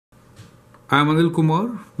I'm Anil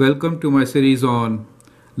Kumar. Welcome to my series on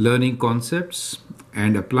learning concepts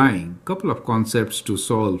and applying a couple of concepts to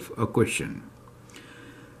solve a question.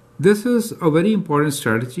 This is a very important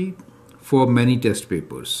strategy for many test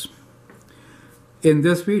papers. In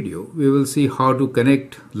this video, we will see how to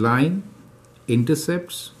connect line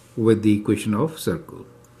intercepts with the equation of circle.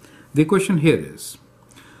 The question here is,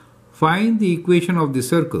 find the equation of the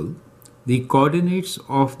circle, the coordinates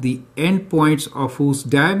of the endpoints of whose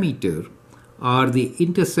diameter are the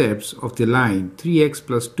intercepts of the line 3x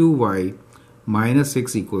plus 2y minus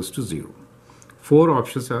 6 equals to 0. Four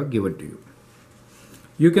options are given to you.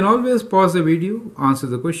 You can always pause the video, answer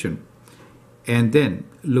the question, and then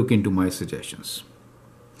look into my suggestions.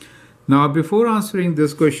 Now, before answering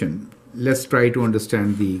this question, let's try to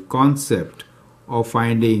understand the concept of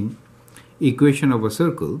finding equation of a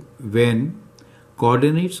circle when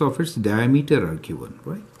coordinates of its diameter are given,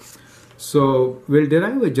 right? So we'll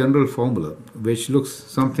derive a general formula which looks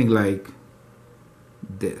something like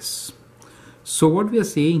this. So what we are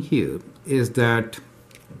saying here is that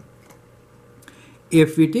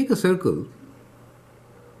if we take a circle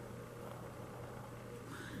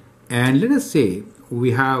and let us say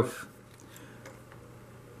we have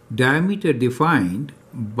diameter defined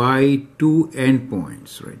by two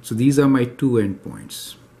endpoints, right? So these are my two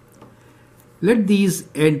endpoints. Let these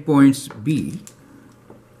endpoints be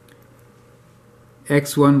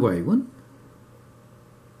x1, y1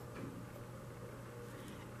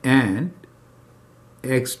 and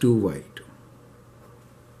x2, y2.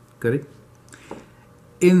 Correct?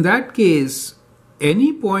 In that case,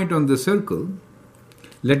 any point on the circle,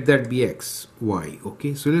 let that be x, y.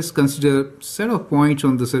 Okay, so let's consider set of points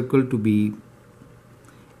on the circle to be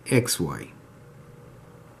x, y.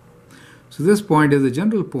 So this point is a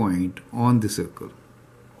general point on the circle.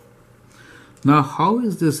 Now, how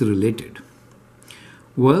is this related?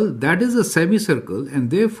 Well, that is a semicircle,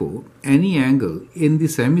 and therefore any angle in the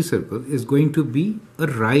semicircle is going to be a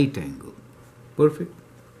right angle. Perfect.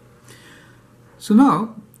 So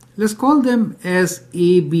now let's call them as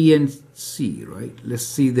A, B, and C, right? Let's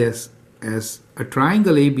see this as a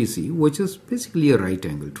triangle ABC, which is basically a right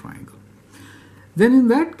angle triangle. Then in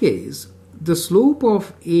that case, the slope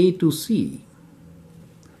of A to C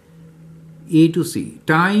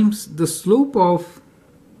times the slope of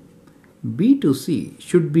B to C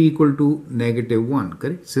should be equal to -1,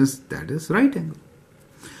 correct? Since that is right angle.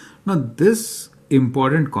 Now this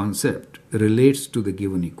important concept relates to the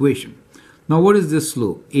given equation. Now what is this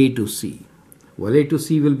slope A to C? Well, A to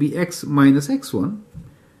C will be x minus x1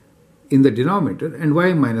 in the denominator and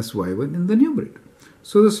y minus y1 in the numerator.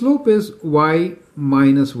 So the slope is y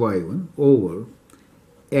minus y1 over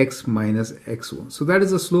x minus x1. So that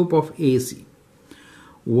is the slope of AC.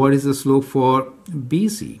 What is the slope for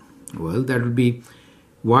BC? Well, that will be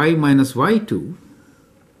y minus y2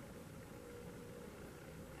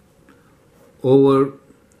 over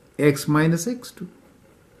x minus x2.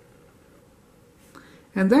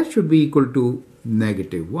 And that should be equal to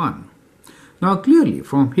 -1. Now, clearly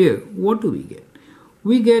from here, what do we get?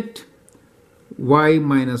 We get y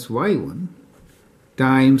minus y1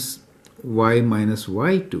 times y minus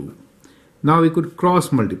y2. Now we could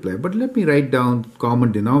cross multiply, but let me write down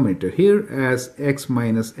common denominator here as x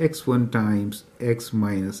minus x1 times x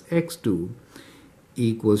minus x2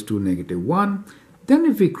 equals to -1. Then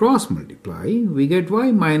if we cross multiply, we get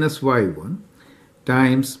y minus y1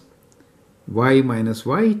 times y minus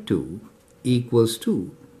y2 equals to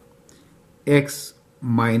x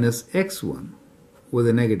minus x1 with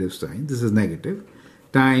a negative sign, this is negative,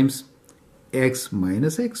 times x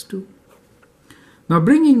minus x2. Now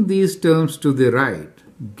bringing these terms to the right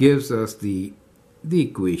gives us the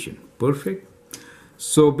equation. Perfect.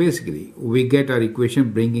 So basically we get our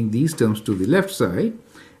equation bringing these terms to the left side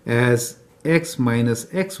as x minus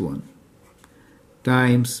x1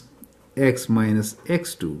 times x minus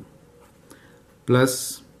x2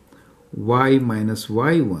 plus y minus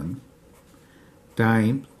y1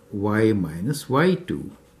 times y minus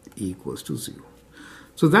y2 equals to 0.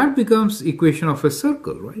 So that becomes equation of a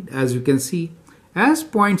circle, right? As you can see, as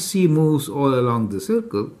point C moves all along the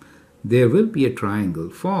circle, there will be a triangle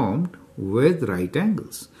formed with right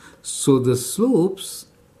angles. So the slopes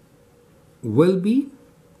will be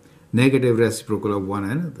negative reciprocal of one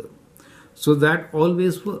another. So that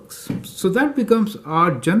always works. So that becomes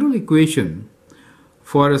our general equation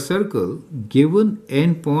for a circle given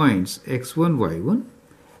endpoints x1, y1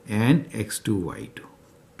 and x2, y2.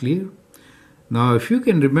 Clear? Now if you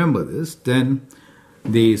can remember this, then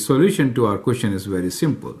the solution to our question is very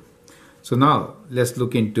simple. So now let's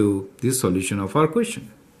look into the solution of our question.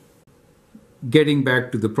 Getting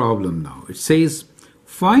back to the problem now, it says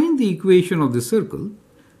Find the equation of the circle,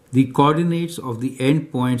 the coordinates of the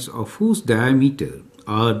endpoints of whose diameter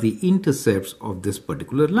are the intercepts of this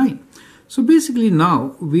particular line. So basically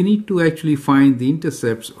now we need to actually find the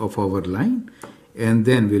intercepts of our line, and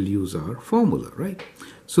then we'll use our formula, right?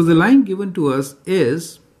 So the line given to us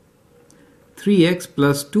is 3x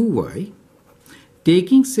plus 2y.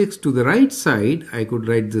 Taking 6 to the right side, I could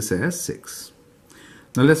write this as 6.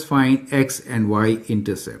 Now let's find x and y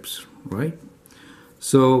intercepts, right?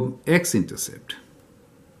 So x intercept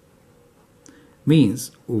means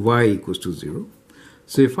y equals to 0.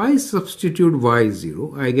 So if I substitute y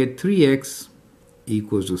 0, I get 3x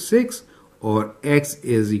equals to 6, or x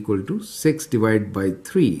is equal to 6 divided by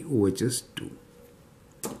 3, which is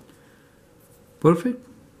 2. Perfect.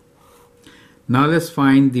 Now let's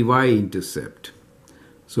find the y-intercept.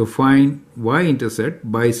 So find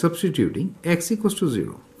y-intercept by substituting x equals to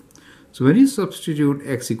 0. So when you substitute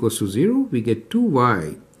x equals to 0, we get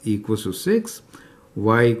 2y equals to 6,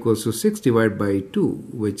 y equals to 6 divided by 2,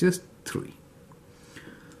 which is 3.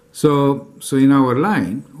 So in our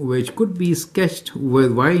line, which could be sketched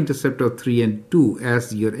with y-intercept of 3 and 2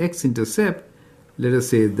 as your x-intercept, let us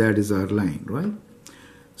say that is our line, right?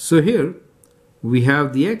 So here we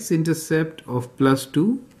have the x-intercept of plus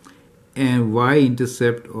 2 and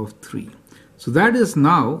y-intercept of 3. So that is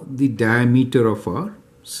now the diameter of our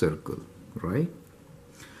circle, right?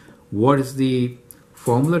 What is the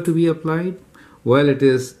formula to be applied? Well, it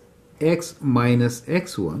is x minus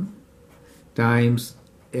x1 times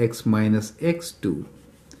x minus x2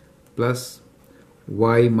 plus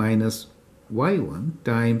y minus y1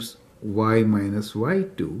 times y minus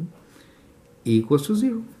y2 equals to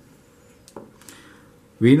 0.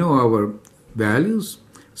 We know our values.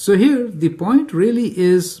 So here the point really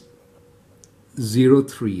is 0,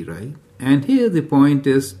 3, right? And here the point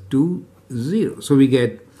is 2, 0. So we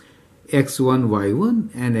get x1,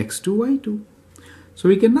 y1 and x2, y2. So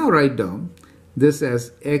we can now write down this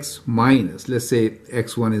as x minus, let's say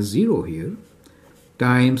x1 is 0 here,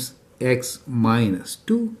 times x minus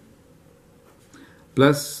 2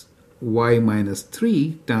 plus y minus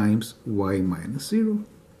 3 times y minus 0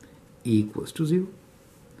 equals to 0.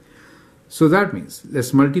 So that means,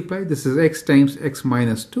 let's multiply. This is x times x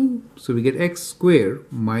minus 2. So we get x squared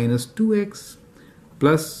minus 2x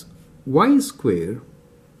plus y squared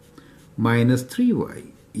minus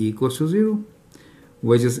 3y equals to 0,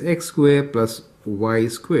 which is x squared plus y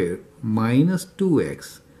squared minus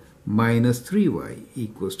 2x minus 3y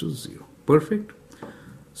equals to 0. Perfect.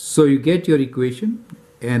 So you get your equation,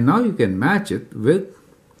 and now you can match it with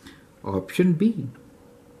option B.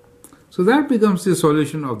 So that becomes the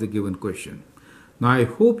solution of the given question. Now I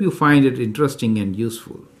hope you find it interesting and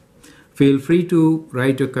useful. Feel free to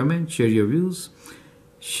write your comment, share your views,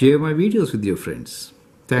 share my videos with your friends.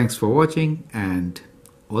 Thanks for watching and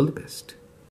all the best.